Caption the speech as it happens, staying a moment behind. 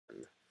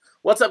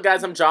What's up,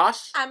 guys? I'm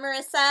Josh. I'm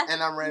Marissa.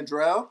 And I'm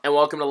Randrell. And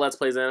welcome to Let's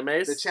Plays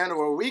Animes, the channel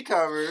where we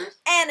cover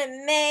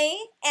anime,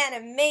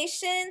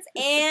 animations,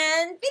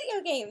 and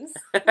video games.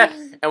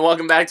 and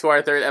welcome back to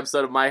our third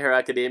episode of My Hero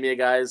Academia,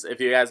 guys. If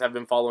you guys have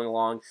been following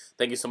along,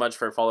 thank you so much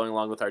for following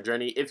along with our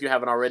journey. If you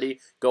haven't already,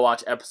 go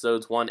watch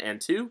episodes 1 and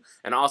 2.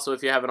 And also,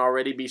 if you haven't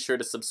already, be sure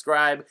to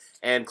subscribe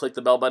and click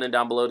the bell button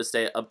down below to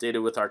stay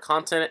updated with our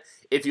content.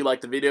 If you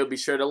like the video, be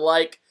sure to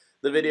like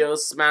the videos,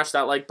 smash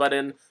that like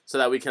button so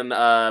that we can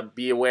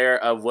be aware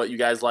of what you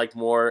guys like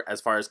more as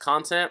far as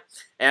content.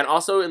 And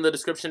also in the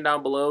description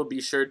down below,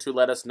 be sure to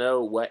let us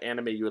know what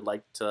anime you would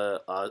like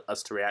to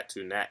us to react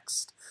to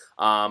next.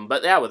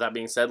 But yeah, with that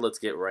being said, let's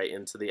get right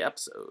into the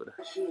episode.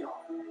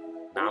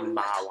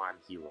 Number one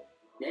hero.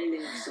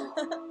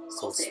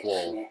 So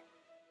swole.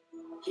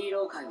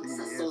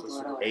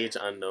 Age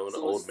unknown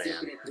old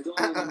man.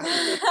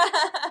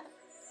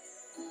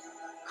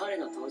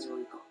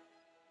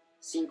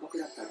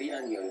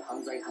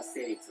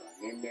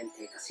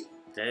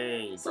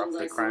 Dang, dropped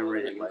the crime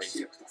rate like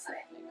super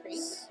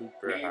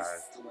high.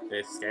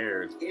 They're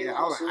scared. Yeah,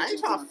 I was like, I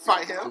ain't trying to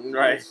fight him.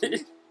 Right.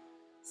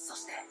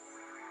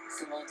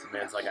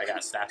 Man's like, I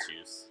got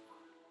statues.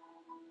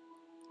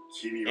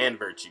 And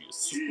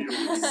virtues.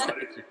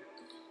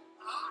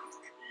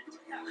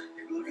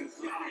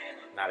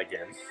 Not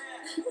again.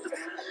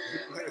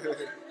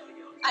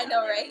 I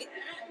know, right?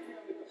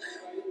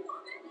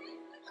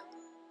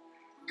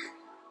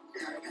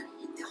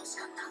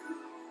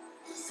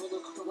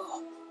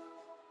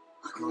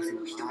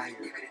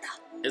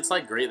 It's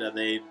like great that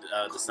they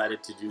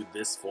decided to do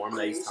this form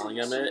that he's telling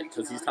him it,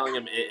 because he's telling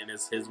him it in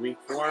his weak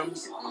form.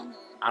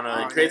 I don't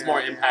know, it creates more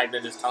impact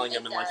than just telling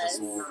him in like a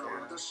swole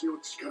form.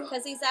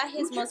 Because he's at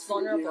his most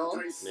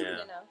vulnerable. Yeah. You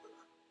know.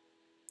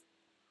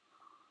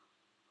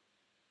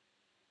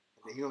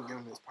 He don't give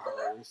him his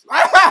powers.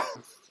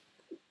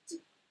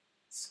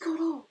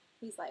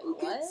 He's like,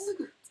 what?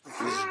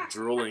 He's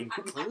drooling.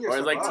 Or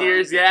it's like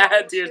tears, yeah,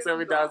 tears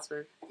coming down his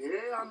face.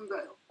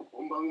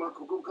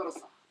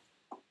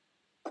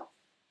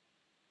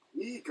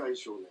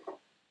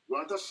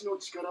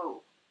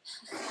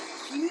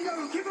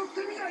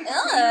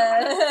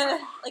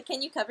 Like,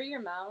 can you cover your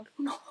mouth?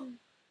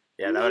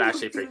 Yeah, that would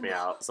actually freak me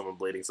out. Someone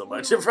bleeding so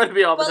much in front of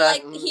me all the But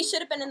time. like, he should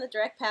have been in the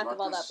direct path of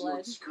all that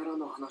blood.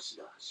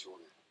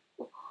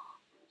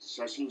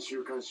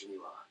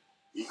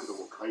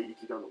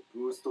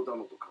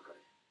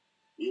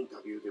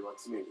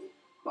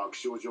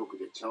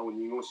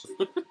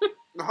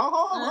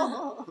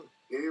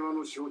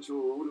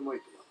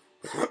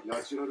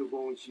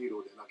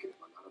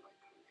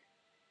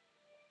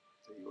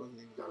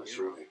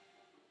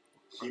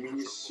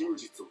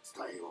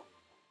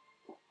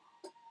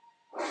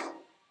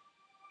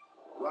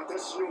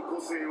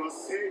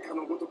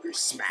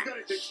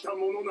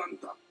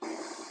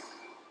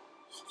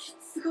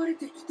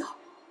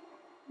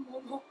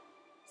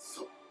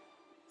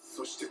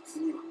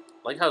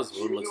 Like how his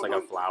wound looks like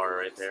a flower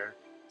right there.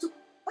 The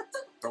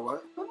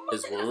what?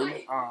 His wound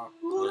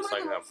looks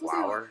like a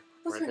flower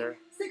right there.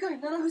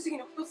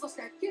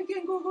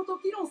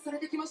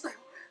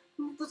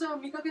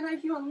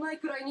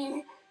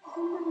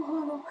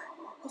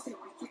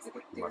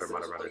 Mutter,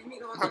 mutter, mutter.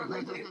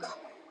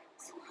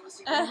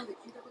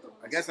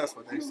 I guess that's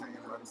what they're saying.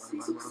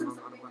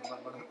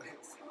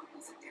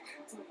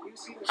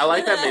 I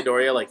like that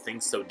Midoriya like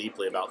thinks so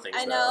deeply about things.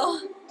 I know.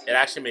 It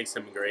actually makes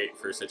him great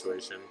for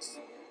situations.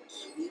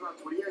 You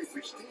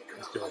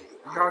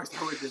always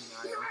know it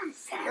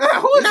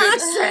denial. Who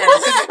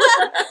nonsense?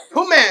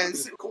 Who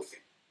mans?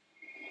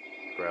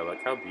 Bro,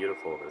 look how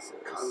beautiful this is.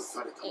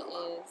 It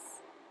is.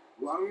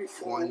 One.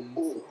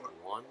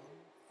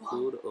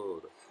 Food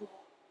ode.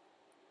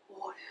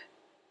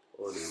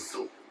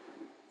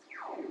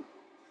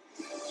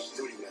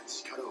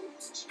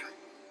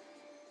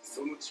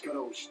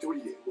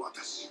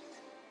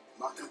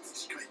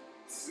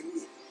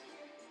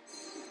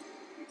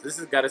 This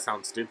has got to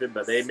sound stupid,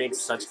 but they make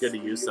such good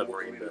use of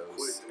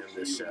rainbows in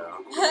this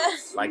show.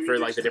 Like for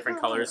like the different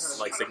colors,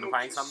 like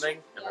signifying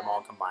something, and them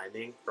all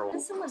combining for one.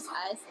 Someone's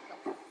eyes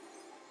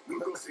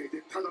look like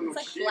it's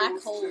like black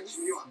holes.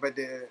 But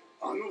the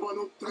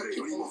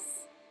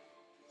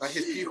like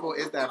his pupil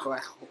is that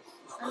black hole.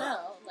 I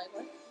know, like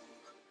what?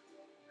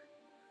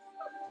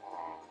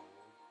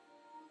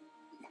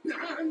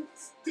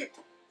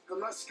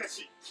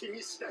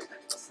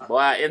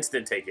 Boy,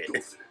 instant take it.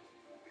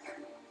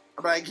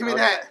 I'm like, give me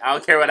that. I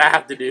don't care what I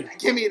have to do.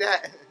 Give me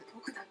that.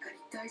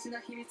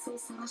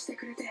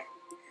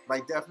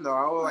 Like, definitely,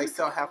 I will like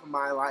sell half of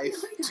my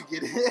life to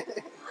get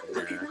it.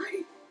 Yeah.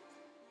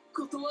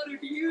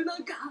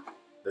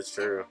 That's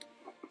true.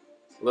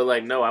 Look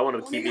like, no, I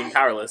want to keep being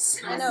powerless.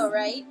 I know,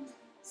 right? I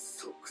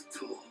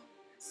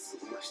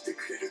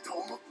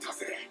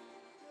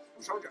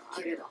have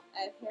hair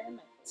in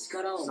my face.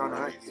 No,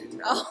 not you.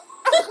 Oh.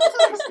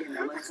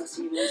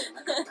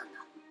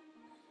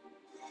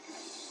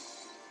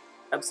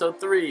 Episode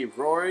 3,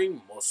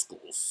 Roaring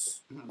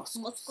Muscles.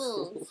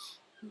 Muscles.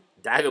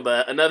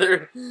 Dagobah,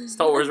 another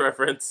Star Wars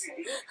reference.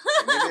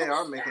 Maybe they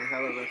are making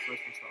hella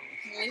reference from Star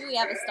Wars. Maybe we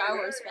have a Star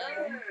Wars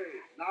fan.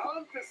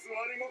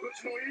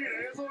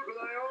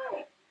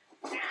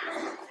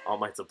 All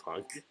Might's a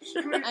punk.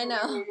 I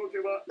know. Man,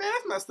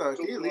 that's messed up.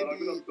 Can you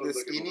leave the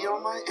skinny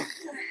All Might?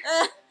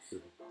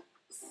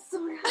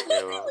 Look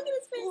at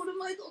his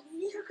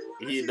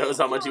face. He knows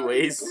how much he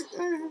weighs.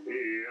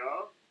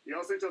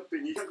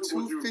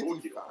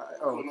 255.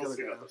 Oh,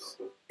 kilograms.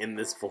 In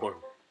this form.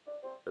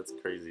 That's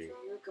crazy.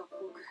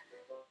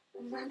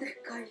 なんで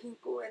海浜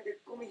公園で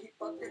ゴミ引っ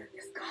張ってるんで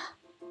すか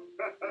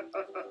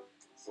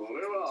それ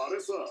はあ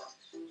れさ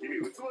君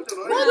器じゃ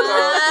ないよおっ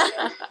し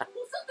ゃ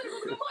ってるこ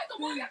とが前と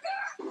真逆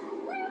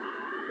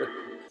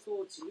装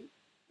置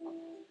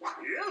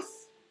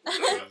Yes!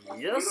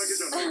 Yes!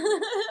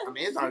 I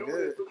mean, it's not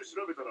good.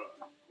 調べたら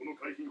この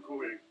海浜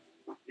公園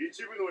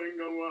一部の沿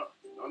岸は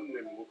何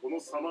年もこの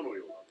様の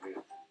ようだね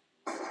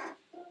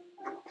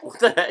What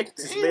the heck?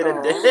 Just made a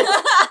dent?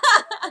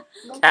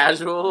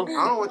 Casual? I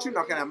don't want you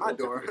knocking at my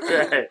door.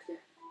 Right.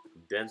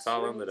 Dents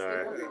all in the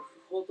door.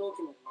 報道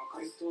機もまか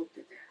り通っ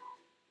てて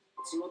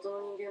地元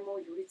の人間も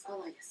寄りつか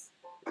ないです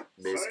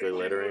Basically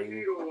littering. ヒ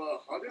ーロー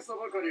は派手さ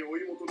ばかり追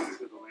い求める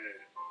けどね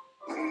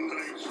本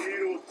来ヒ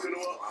ーローっての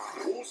は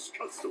奉仕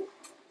活動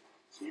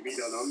君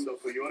らなんだ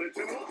と言われ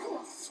ても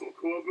そ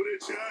こはブレ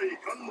ちゃい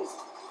かんの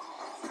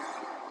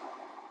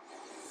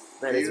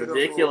That is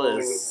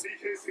ridiculous.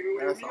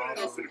 That's That's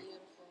awesome. beautiful.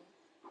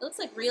 It looks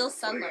like real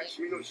sunlight.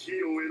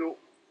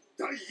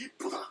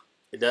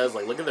 It does.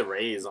 Like, look at the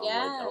rays on.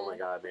 Yeah. Like, oh my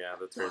god, yeah,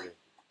 that's crazy.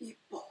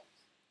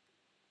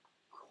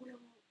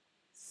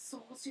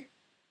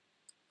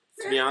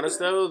 To be honest,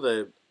 though,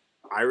 the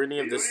irony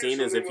of this scene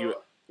is if you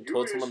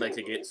told someone they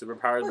could get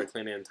superpowers by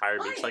cleaning an entire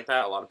beach like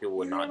that, a lot of people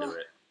would not do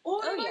it.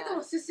 Oh, yeah.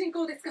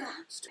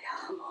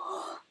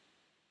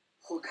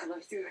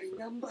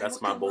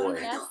 That's my boy.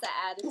 That's the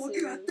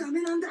attitude.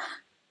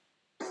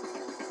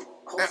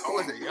 Oh,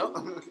 is it? Yup.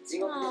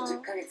 Aw.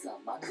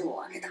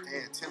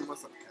 Damn, 10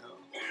 months of hell.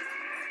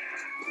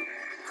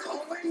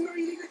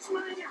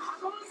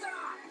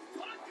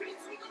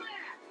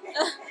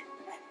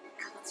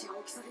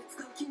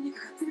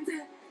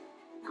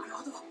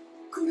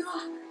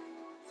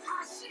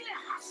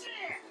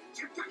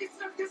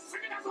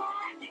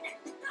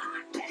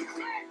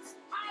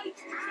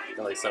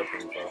 Really so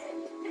painful.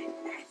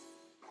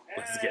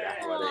 Let's get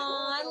athletic.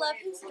 Aw, I love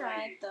his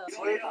drive, though.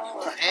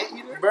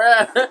 Anteater?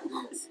 Bruh!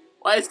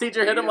 Why his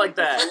teacher hit him like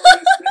that?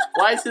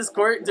 Why is his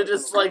quirk to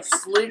just, like,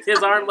 slink his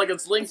arm like a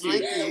slinky?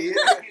 Slinky.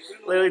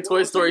 Like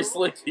Toy Story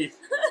Slinky.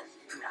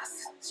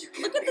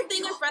 Look at the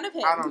thing in front of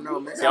him. I don't know,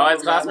 man. See, all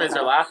his classmates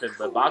are laughing,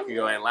 but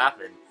Bakugo ain't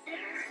laughing.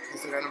 He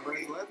still got to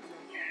bring his weapon.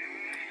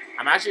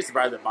 I'm actually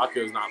surprised that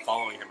Bakugo's not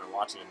following him and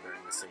watching him during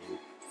the scene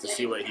to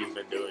see what he's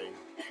been doing.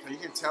 You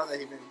can tell that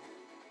he's been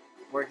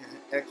working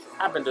extra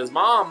hard. Happened to his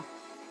mom.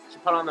 She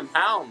put on them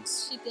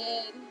pounds. She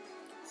did.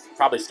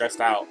 Probably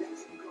stressed out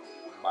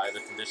by the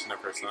condition of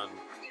her son.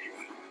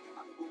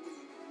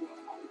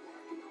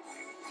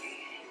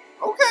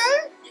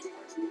 Okay.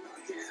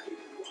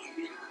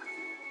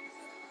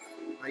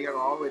 Oh, you gotta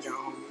go all the way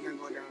down. You gotta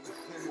go down.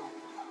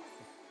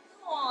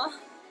 Aw.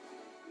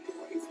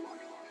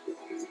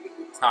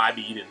 That's how I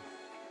be eating.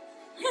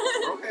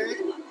 Okay.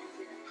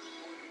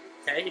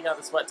 Okay, he got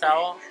the sweat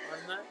towel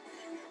on that.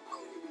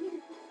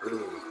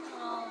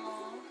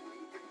 Aw.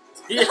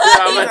 Yeah, He's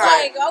I was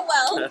like, oh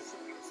well.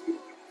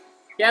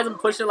 he has him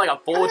pushing like a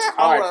full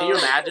car. Can you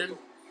imagine?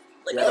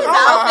 Look Yeah, at his the-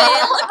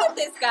 outfit. Look at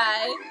this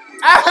guy.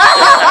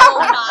 Oh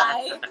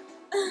my.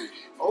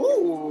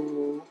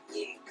 Oh.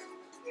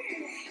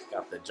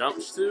 Got the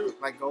jumpsuit.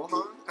 Like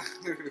Gohan?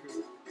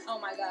 Oh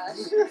my gosh.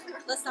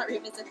 Let's not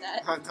revisit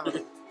that. I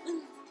know.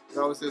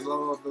 That was his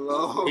low of the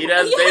low. He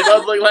does. Yeah. They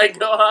both look like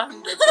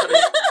Gohan. That's funny.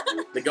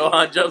 The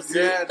Gohan jumpsuit.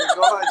 Yeah, the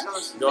Gohan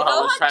jumpsuit. Gohan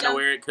was Gohan trying to jump-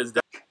 wear it because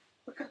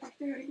他の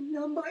人より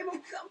何倍も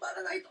頑張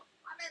らないとダ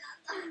メ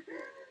なんだ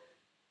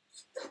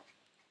きっと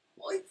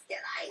追いつけ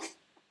ない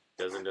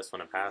doesn't just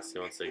want to pass. He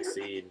wants to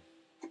exceed.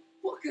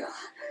 僕はあな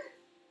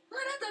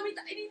たみ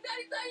たいにな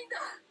りたいんだ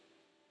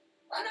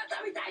あな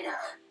たみたいな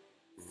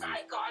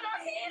最高の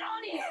ヒーロ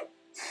ーに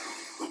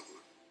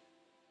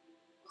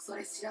恐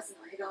れ知らず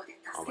の笑顔で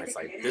Almost 助けてく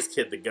like れる this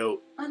kid, the goat.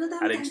 あな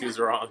た I みた didn't い choose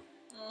な wrong.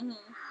 Mm-hmm.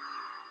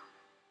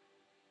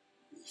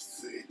 見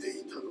据えて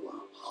いたのは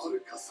は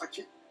るか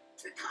先っ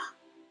てか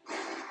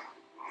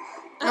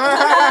行動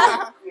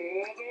派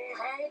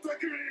オタ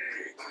ク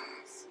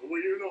そう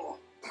いうの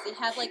Does he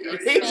have like He's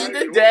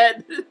expanded?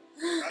 dead.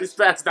 He's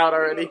passed out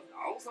already. な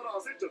おさら焦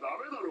っちゃダ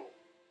メだろう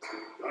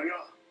だ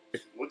が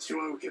気持ち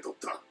は受け取っ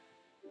た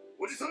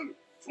おじさん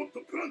ちょっと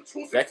プラン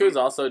調整 Deku's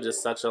also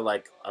just such a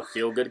like a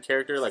feel good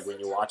character. Like when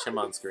you watch him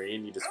on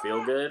screen, you just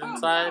feel good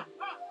inside.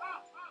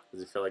 Because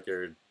you feel like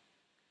you're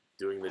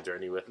doing the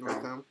journey with him.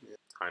 Okay.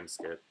 Time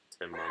skip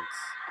 10 months.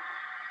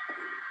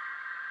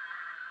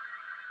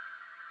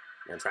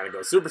 And trying to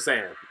go Super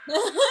Saiyan.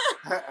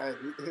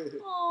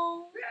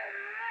 Oh.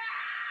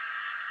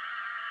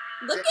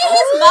 Look at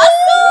his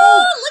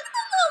muscle! Look at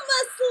the little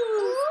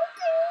muscles!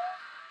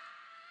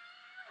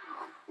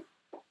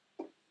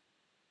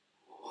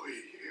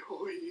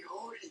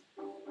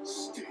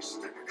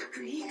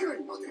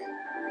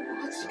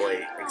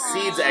 Boy,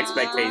 exceeds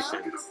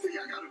expectations.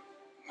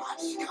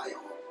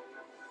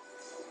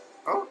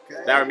 Okay.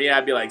 That were me,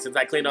 I'd be like, since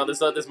I cleaned all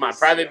this up, this is my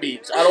private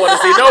beach. I don't want to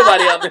see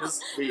nobody on this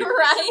beach.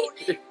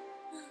 Right?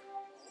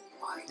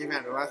 You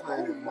man, the last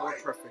man did more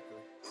perfectly.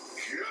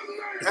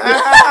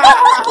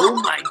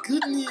 Oh my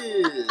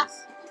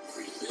goodness.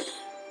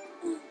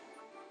 Can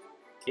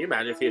you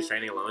imagine if he was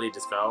training alone, he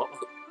just fell?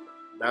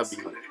 That would be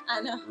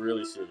I know.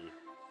 really shitty.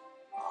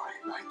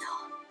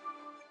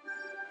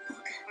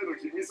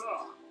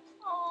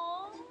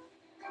 Aww.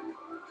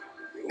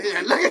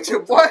 Yeah, look at your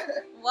boy.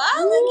 Wow,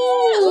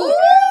 look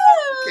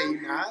Can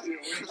you not? at it.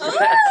 Ooh.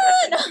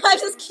 No, I'm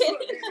just kidding.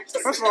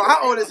 First of all,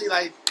 how old is he?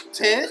 Like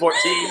 10?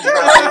 14.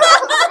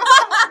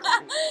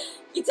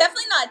 You're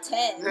definitely not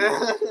 10.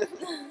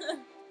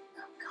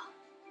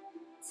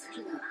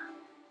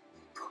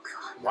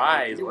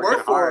 Why? He's You working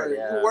work for hard. it.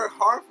 Yeah. You work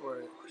hard for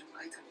it.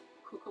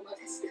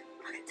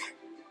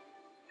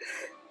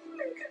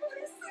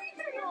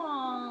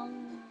 Aww.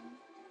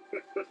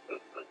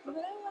 But I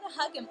want to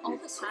hug him all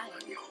the time.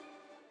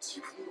 そ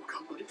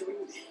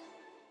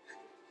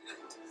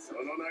の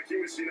泣き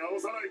虫直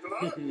さないとな。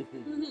さ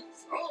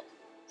あ、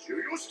終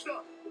業式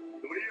だ。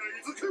ドリア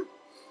イズク。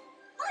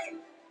はい。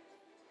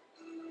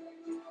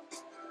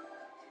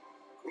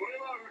これ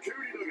は受け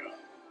売りだが、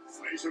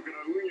最初から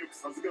運よく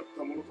授かっ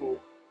たもの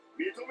と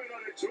認めら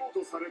れ譲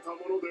渡されたも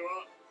ので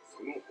は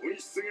その本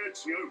質が違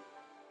う。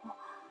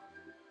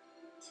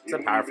 It's a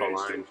powerful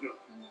line.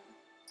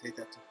 Take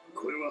that.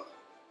 これは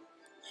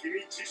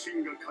君自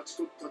身が勝ち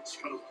取った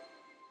力だ。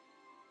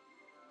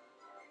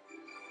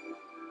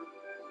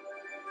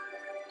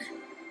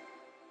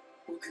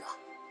僕は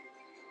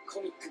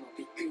コミックの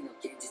びっくりの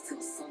現実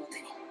をその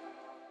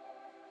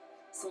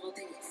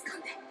手に掴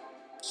んで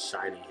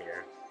Shiny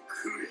hair.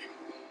 食え。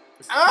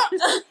 Ah!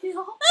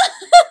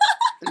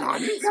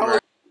 Nani?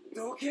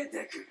 どけ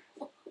てく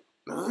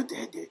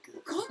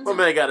Oh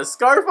man, got a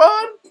scarf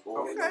on?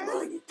 俺の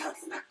前に立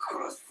つな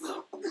殺す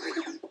ぞ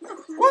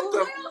What the?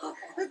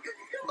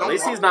 At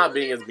least he's not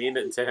being as mean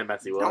to him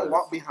as he Don't was.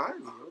 walk behind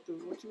me.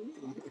 What you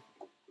mean?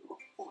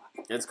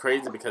 It's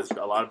crazy because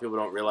a lot of people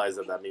don't realize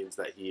that that means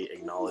that he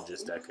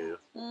acknowledges Deku,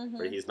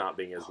 or he's not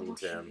being as mean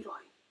to him.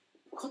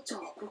 かっちゃん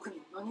は僕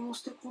に何も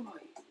してこない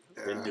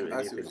Didn't do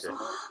I see anything what to you're him.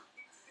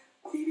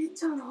 ビビっ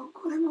ちゃうの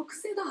これも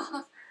癖だ以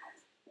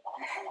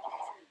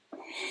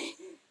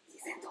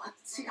前とは違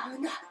う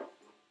んだ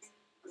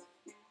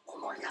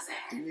思い出せ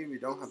Even if you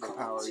don't have the この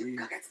power, 10 you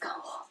ヶ月間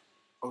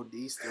を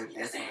OD still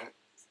different.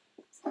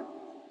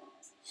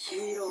 ヒ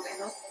ーローへ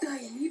の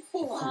第一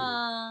歩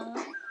は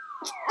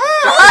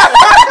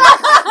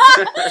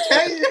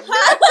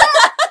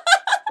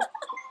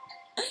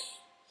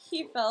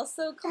He felt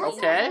so close.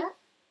 Okay.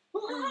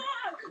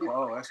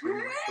 Whoa, that's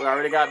weird. We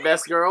already got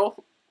best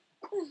girl.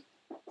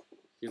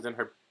 She's in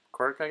her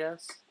quirk, I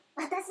guess.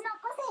 私の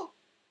個性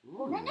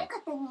ごめんね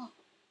勝手に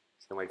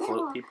She can like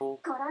float people.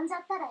 転んじゃ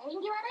ったら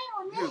縁起悪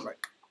He い was もんね like,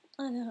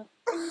 I know.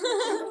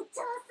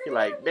 He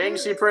like, dang,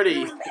 she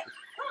pretty.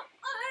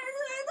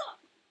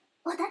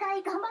 お互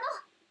い頑張ろ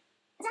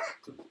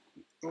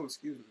oh,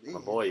 excuse me. My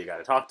boy, you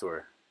gotta talk to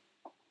her.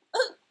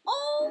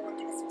 Oh, う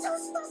ちょっと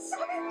しゃ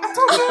べる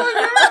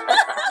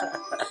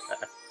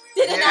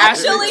didn't Yeah,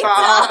 actually actually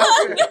talk.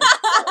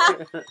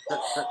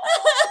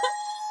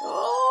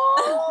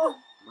 Oh.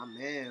 My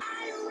man.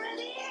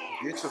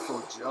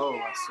 Beautiful Joe, I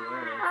swear.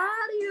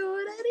 Are you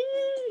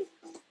ready?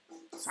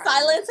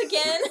 Silence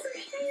again.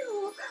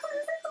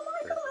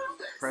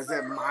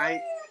 President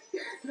Mike.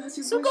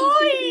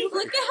 Sugoi!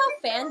 Look at how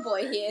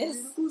fanboy he is.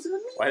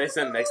 Why are they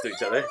sitting next to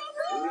each other?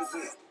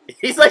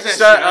 He's like,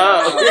 shut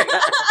up.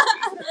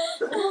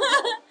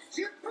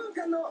 10分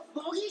間の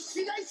模擬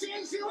市街地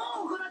演習を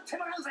行って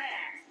もらうぜ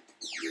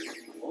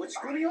持ち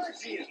込みは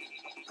自由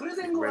プレ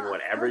ゼン後は Bring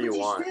whatever you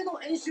want. 指定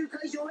の演習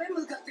会場へ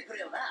向かってくれ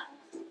よな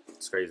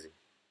It's crazy.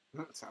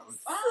 Sounds-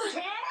 オ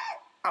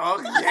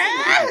ーケ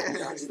Okay.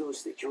 ー発動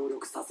して協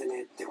力させね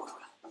えってことだ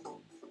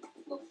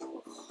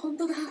本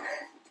当だ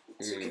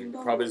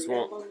Probably just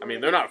won't. I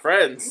mean, they're not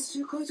friends,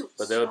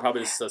 but they would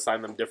probably just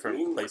assign them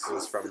different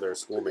places from their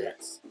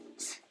schoolmates.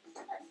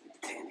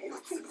 てめえを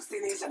潰せ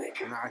ねえじゃねえ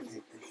か No, I can't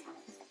think.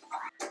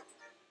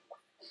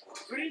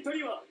 プリント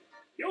には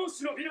4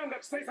種のヴィランが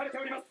記載されて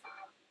おります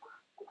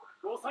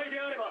5歳で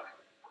あれば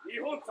日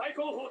本最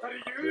高峰た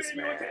る遊 This 泳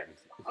において man.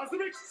 恥ず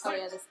べき Oh 際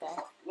yeah, this guy.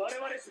 我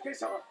々主権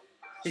者は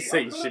He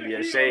said you should be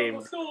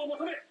ashamed. 指導を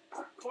求め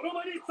この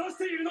場に座し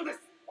ているのです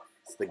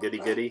It's the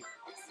goody goody. つい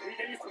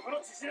でにそこの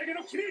父上げ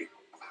の君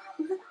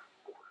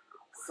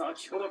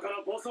先ほどか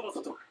らボソボ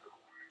ソと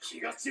気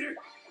が散る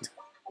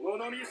小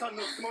野兄さん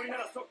のつもりな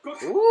ら即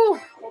刻 Ooh.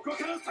 ここ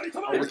から去り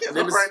飛ば Oh, れ we can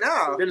Them look is- right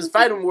now. Them is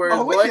fighting words,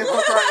 Oh, we boy. can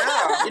look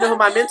right You know who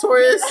my mentor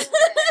is?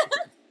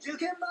 受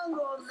験番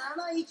号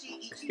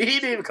He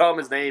didn't even call him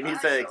his name. He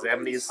said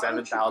examinees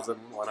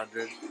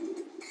 7,100.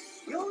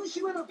 4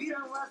種目のヴィラ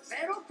ンは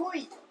0ポ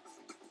イント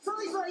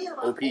そいつはいわ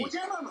ばお OP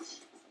邪魔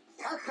虫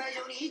各会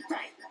場に1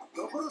体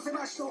所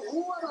狭しと大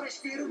暴れし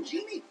ているギ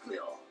ミック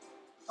よ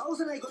倒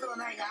せないことは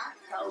ないが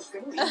倒して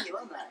も意味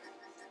はない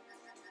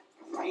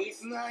リ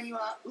スナーに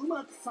はう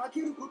まく避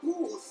けること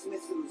をお勧め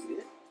する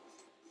ぜ。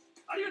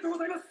ありがとうご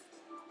ざいます。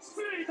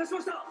失礼いたし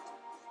ました。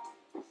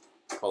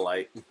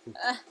 Polite.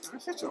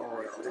 That's such an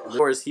Oreo. The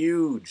door is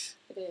huge.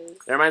 It is.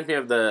 It reminds me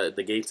of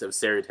the gates of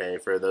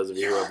Serite for those of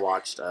you who have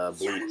watched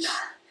Bleach.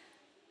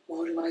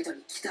 オールマイト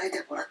に鍛え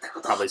てもらった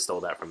こと。 Probably stole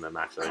that from them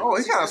actually. Oh,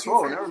 he's kind of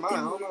swole. Never mind. I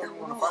don't know if you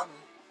want to find him.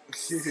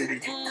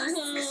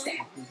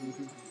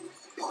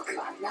 僕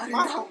はなるんだ。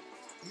 Wow.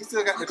 He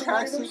still got the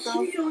tracksuit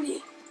though.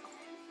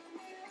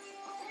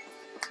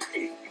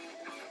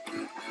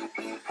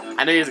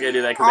 I knew he was gonna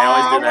do that because they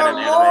always do that in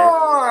anime.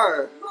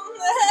 Lord.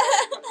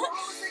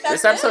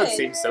 This episode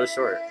seems so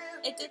short.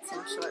 It did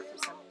seem short for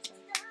some reason.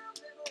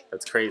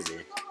 That's crazy.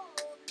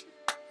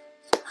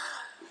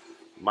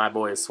 My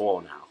boy is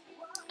swole now.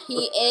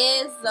 He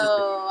is,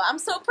 though. I'm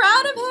so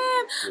proud of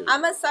him.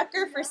 I'm a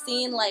sucker for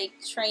seeing, like,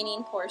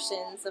 training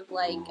portions of,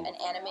 like, an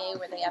anime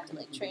where they have to,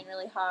 like, train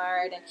really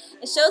hard. And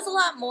it shows a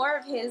lot more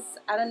of his,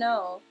 I don't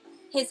know,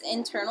 his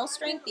internal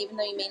strength, even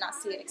though you may not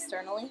see it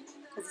externally.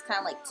 Because he's kind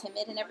of, like,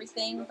 timid and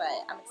everything, but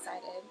I'm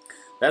excited.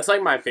 That's,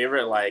 like, my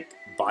favorite, like,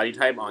 body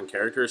type on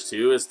characters,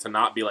 too, is to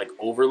not be, like,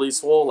 overly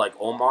swole, like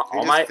All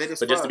Might,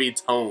 but just to be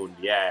toned,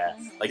 yeah.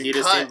 Like, he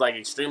just seems, like,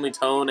 extremely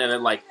toned, and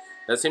then, like,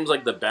 that seems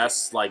like the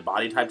best, like,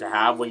 body type to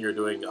have when you're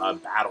doing a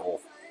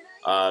battle,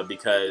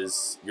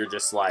 because you're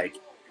just, like,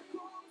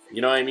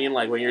 you know what I mean?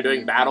 Like, when you're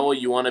doing battle,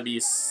 you want to be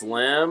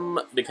slim,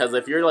 because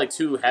if you're, like,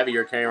 too heavy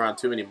or carrying around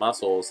too many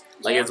muscles,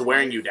 like, it's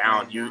wearing you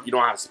down. You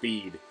don't have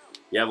speed.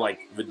 You have,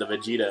 like, the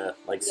Vegeta,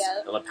 like,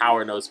 the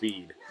power, no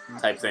speed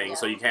type thing,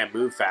 so you can't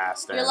move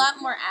fast. You're a lot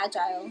more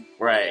agile.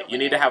 Right. You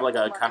need to have, like,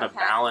 a kind of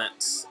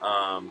balance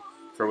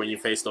for when you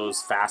face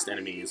those fast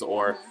enemies,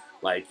 or...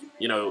 Like,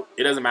 you know,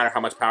 it doesn't matter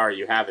how much power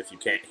you have if you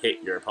can't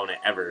hit your opponent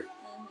ever.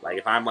 Like,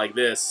 if I'm like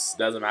this,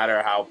 doesn't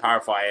matter how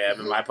powerful I am,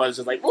 and my opponent's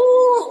just like,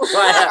 woo!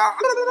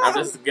 I'm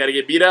just gonna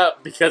get beat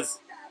up, because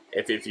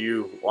if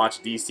you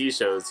watch DC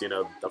shows, you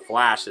know, the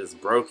Flash is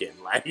broken.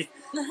 Like,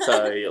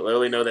 so you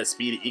literally know that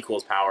speed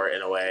equals power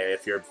in a way.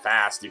 If you're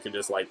fast, you can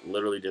just, like,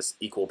 literally just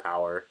equal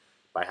power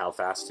by how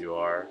fast you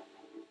are.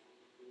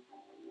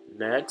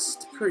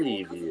 Next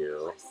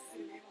preview.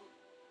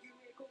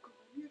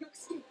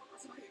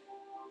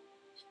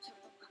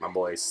 My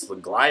boy's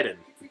gliding.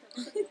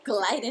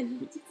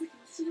 Gliding.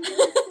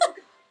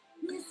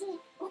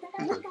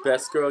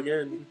 Best girl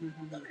again.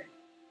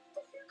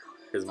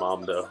 His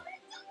mom, though.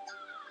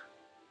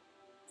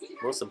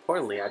 Most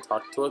importantly, I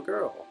talked to a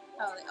girl.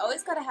 Oh, they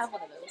always gotta have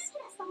one of those.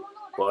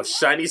 Well,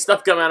 shiny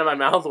stuff come out of my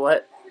mouth.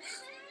 What?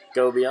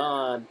 Go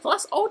beyond.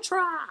 Plus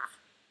Ultra.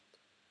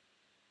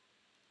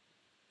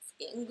 It's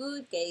getting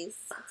good, guys.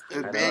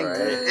 It's been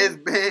good. It's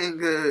been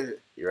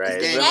good. You're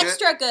right. It's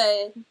extra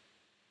good.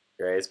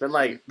 Right, it's been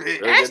like really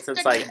good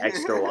since like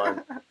Extra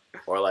 1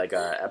 or like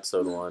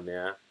episode 1,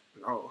 yeah.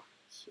 Oh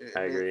shit.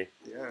 I agree.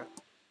 Yeah.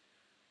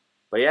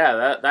 But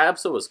yeah, that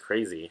episode was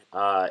crazy.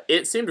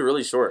 It seemed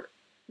really short.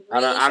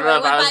 Really I don't know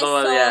if I was the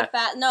one. so Yeah.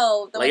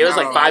 No, like it was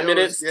like 5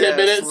 minutes, 10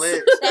 minutes.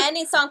 The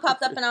ending song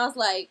popped up and I was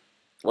like,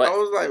 what? I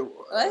was like,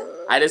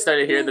 what? I just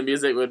started hearing the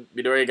music when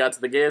Midoriya got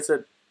to the gate and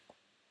said.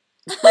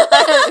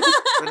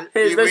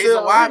 The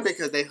reason why,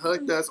 because they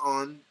hooked us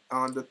on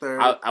the third.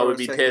 I would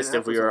be pissed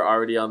if we were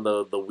already on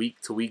the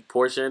week-to-week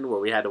portion where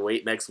we had to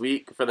wait next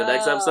week for the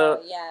next episode.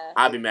 Yeah.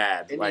 I'd be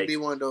mad. It like, would be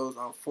one of those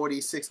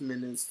 46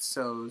 minutes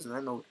shows, and I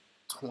know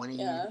 20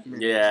 minutes.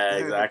 Yeah,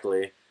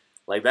 exactly.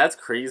 Like, that's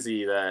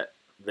crazy that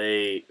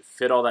they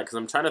fit all that, because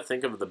I'm trying to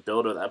think of the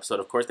build of the episode.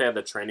 Of course, they had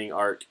the training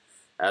arc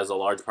as a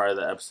large part of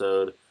the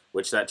episode,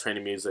 which that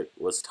training music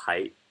was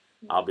tight.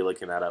 I'll be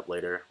looking that up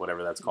later,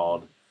 whatever that's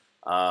called.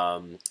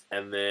 And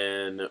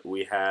then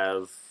we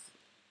have...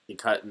 He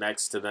cut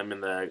next to them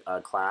in the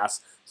class.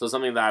 So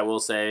something that I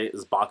will say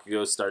is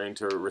Bakugo is starting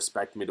to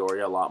respect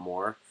Midoriya a lot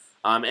more.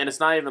 And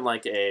it's not even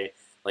like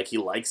he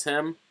likes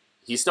him.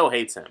 He still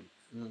hates him.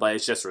 But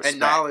it's just respect.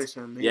 Acknowledge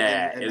him in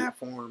that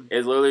form.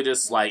 It's literally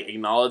just like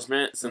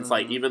acknowledgement, since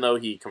like even though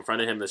he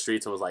confronted him in the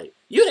streets and was like,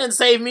 "You didn't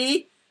save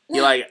me,"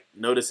 he like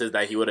notices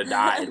that he would have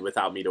died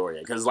without Midoriya,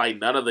 because like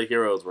none of the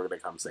heroes were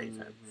gonna come save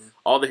him.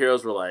 All the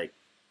heroes were like,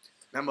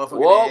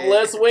 well,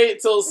 let's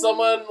wait till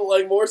someone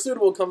like more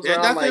suitable comes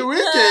around. Nothing like,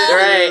 wicked.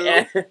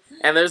 Right?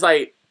 And there's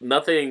like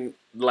nothing.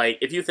 Like,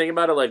 if you think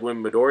about it, like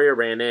when Midoriya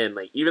ran in,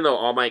 like even though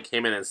All Might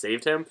came in and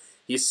saved him,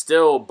 he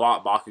still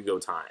bought Bakugo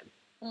time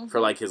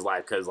for like his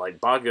life, because like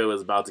Bakugo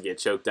is about to get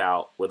choked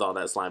out with all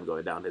that slime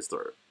going down his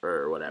throat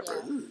or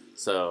whatever. Yeah.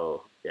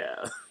 So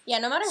yeah. Yeah,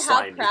 no matter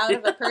how proud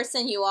of a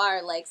person you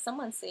are, like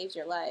someone saves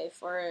your life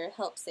or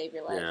helps save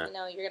your life, you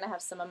know, you're gonna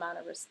have some amount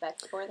of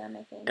respect for them,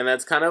 I think. And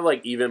that's kind of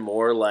like even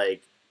more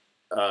like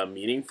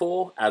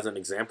meaningful as an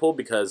example,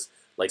 because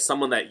like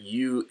someone that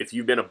if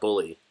you've been a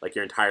bully like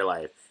your entire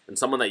life, and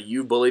someone that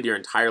you bullied your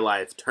entire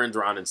life turns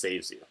around and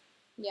saves you.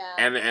 Yeah.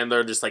 And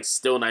they're just like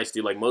still nice to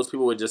you. Like most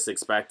people would just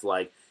expect,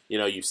 like, you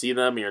know, you see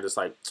them and you're just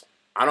like,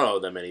 I don't owe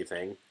them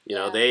anything. You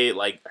know, Yeah. they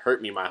like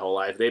hurt me my whole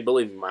life. They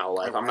bullied me my whole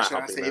life. Why I'm not should I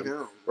helping save them.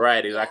 him?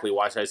 Right, exactly.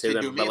 Why should I save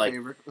Should them? do me But a like,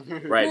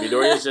 favor. right,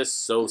 Midoriya is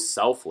just so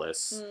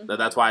selfless. Mhm.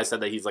 That's why I said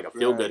that he's like a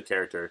feel good Right.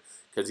 character,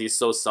 because he's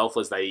so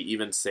selfless that he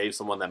even saves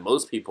someone that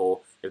most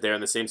people, if they're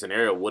in the same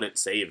scenario, wouldn't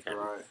save him.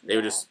 Right. They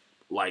would Yeah. just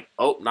like,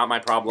 oh, not my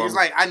problem. He's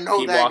like, I know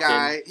Keep that walking.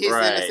 guy. He's in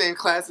Right. the same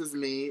class as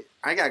me.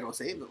 I gotta go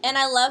save him. And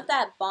I love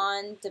that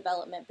bond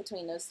development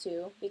between those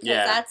two because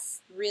Yeah. that's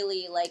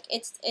really like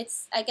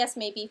it's I guess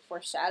maybe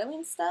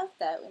foreshadowing stuff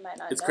that we might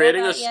not. It's know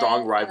creating a about yet. strong I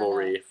don't know.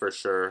 rivalry for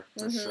sure.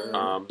 For sure.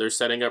 Mhm. They're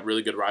setting up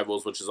really good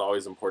rivals, which is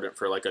always important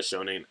for like a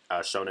shonen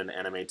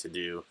anime to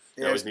do.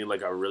 They Yeah, always need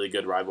like a really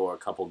good rival or a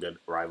couple good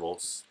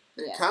rivals.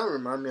 it Yeah. kind of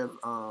reminded me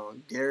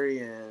of Gary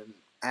and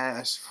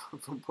Ash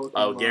from Pokemon.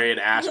 Oh, Gary and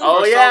Ash. For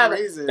Oh some yeah,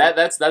 reason.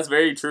 that's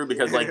very true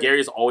because like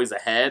Gary's always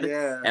ahead,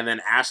 Yeah. and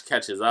then Ash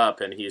catches up,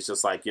 and he's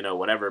just like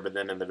whatever. But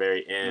then in the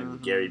very end,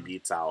 Mhm. Gary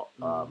beats out.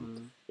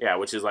 Mhm. Yeah,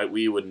 which is like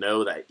we would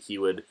know that he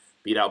would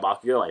beat out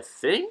Bakugo. I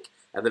think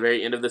at the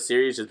very end of the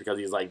series, just because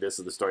he's like, this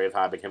is the story of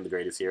how I became the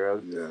greatest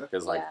hero. Yeah.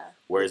 Because like, Yeah.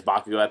 where's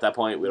Bakugo at that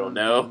point? We don't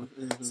know.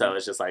 Mhm. So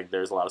it's just like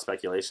there's a lot of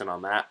speculation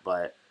on that,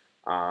 but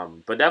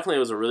definitely it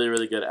was a really,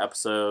 really good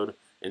episode.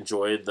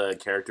 Enjoyed the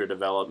character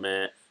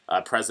development.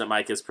 President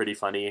Mike is pretty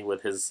funny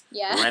with his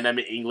Yeah. random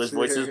English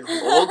voices.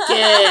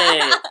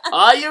 Okay,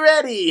 are you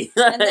ready?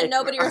 And then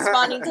nobody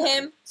responding to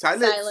him.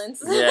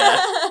 Silence.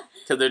 Yeah.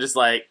 Because they're just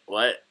like,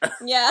 what?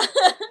 Yeah.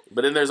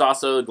 But then there's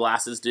also the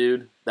glasses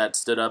dude that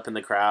stood up in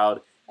the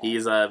crowd.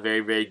 He's very,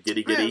 very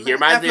giddy. Man, He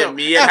reminds me of F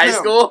me in him. high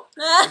school.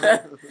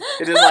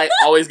 It's just like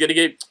always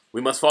giddy. We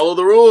must follow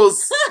the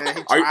rules. And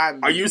he tried me.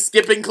 Are you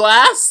skipping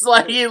class?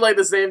 Like he's like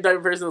the same type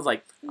of person that's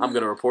like, I'm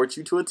gonna report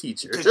you to a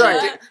teacher.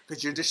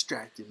 Because you're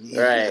distracting me.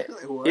 Right.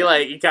 Like,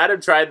 what? He kind of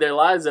tried their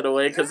lives in a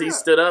way because he Yeah.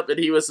 stood up and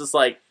he was just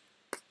like,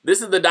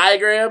 this is the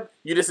diagram.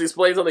 You just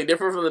explain something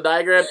different from the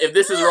diagram. If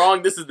this is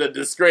wrong, this is the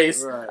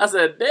disgrace. Right. I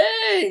said,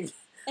 dang.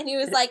 And he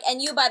was like,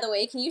 and you, by the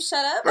way, can you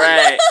shut up?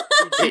 Right.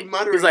 He keep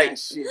muttering He's like, that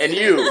shit. and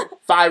you,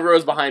 5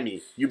 rows behind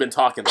me, you've been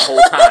talking the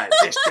whole time.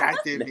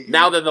 distracting me.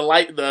 Now that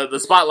the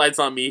spotlight's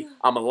on me,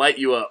 I'm gonna light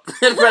you up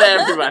in front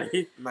of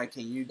everybody. Like,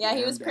 can you? Yeah, he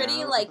damn was pretty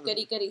down? like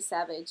goody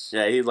savage.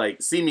 Yeah, he's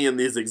like, see me in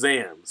these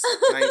exams.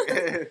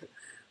 Like,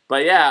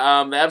 But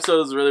yeah, the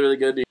episode is really, really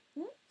good.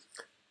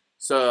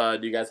 So,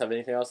 do you guys have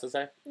anything else to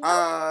say?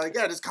 yeah,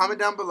 just comment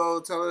down below.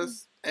 Tell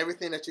us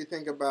everything that you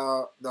think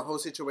about the whole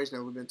situation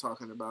that we've been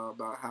talking about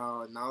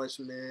how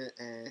acknowledgement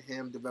and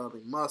him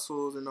developing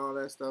muscles and all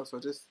that stuff. So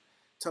just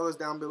tell us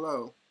down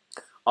below.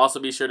 Also,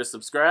 be sure to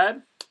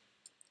subscribe.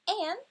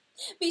 And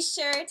be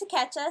sure to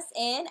catch us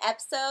in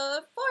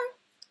episode 4.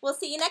 We'll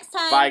see you next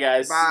time. Bye,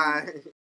 guys. Bye.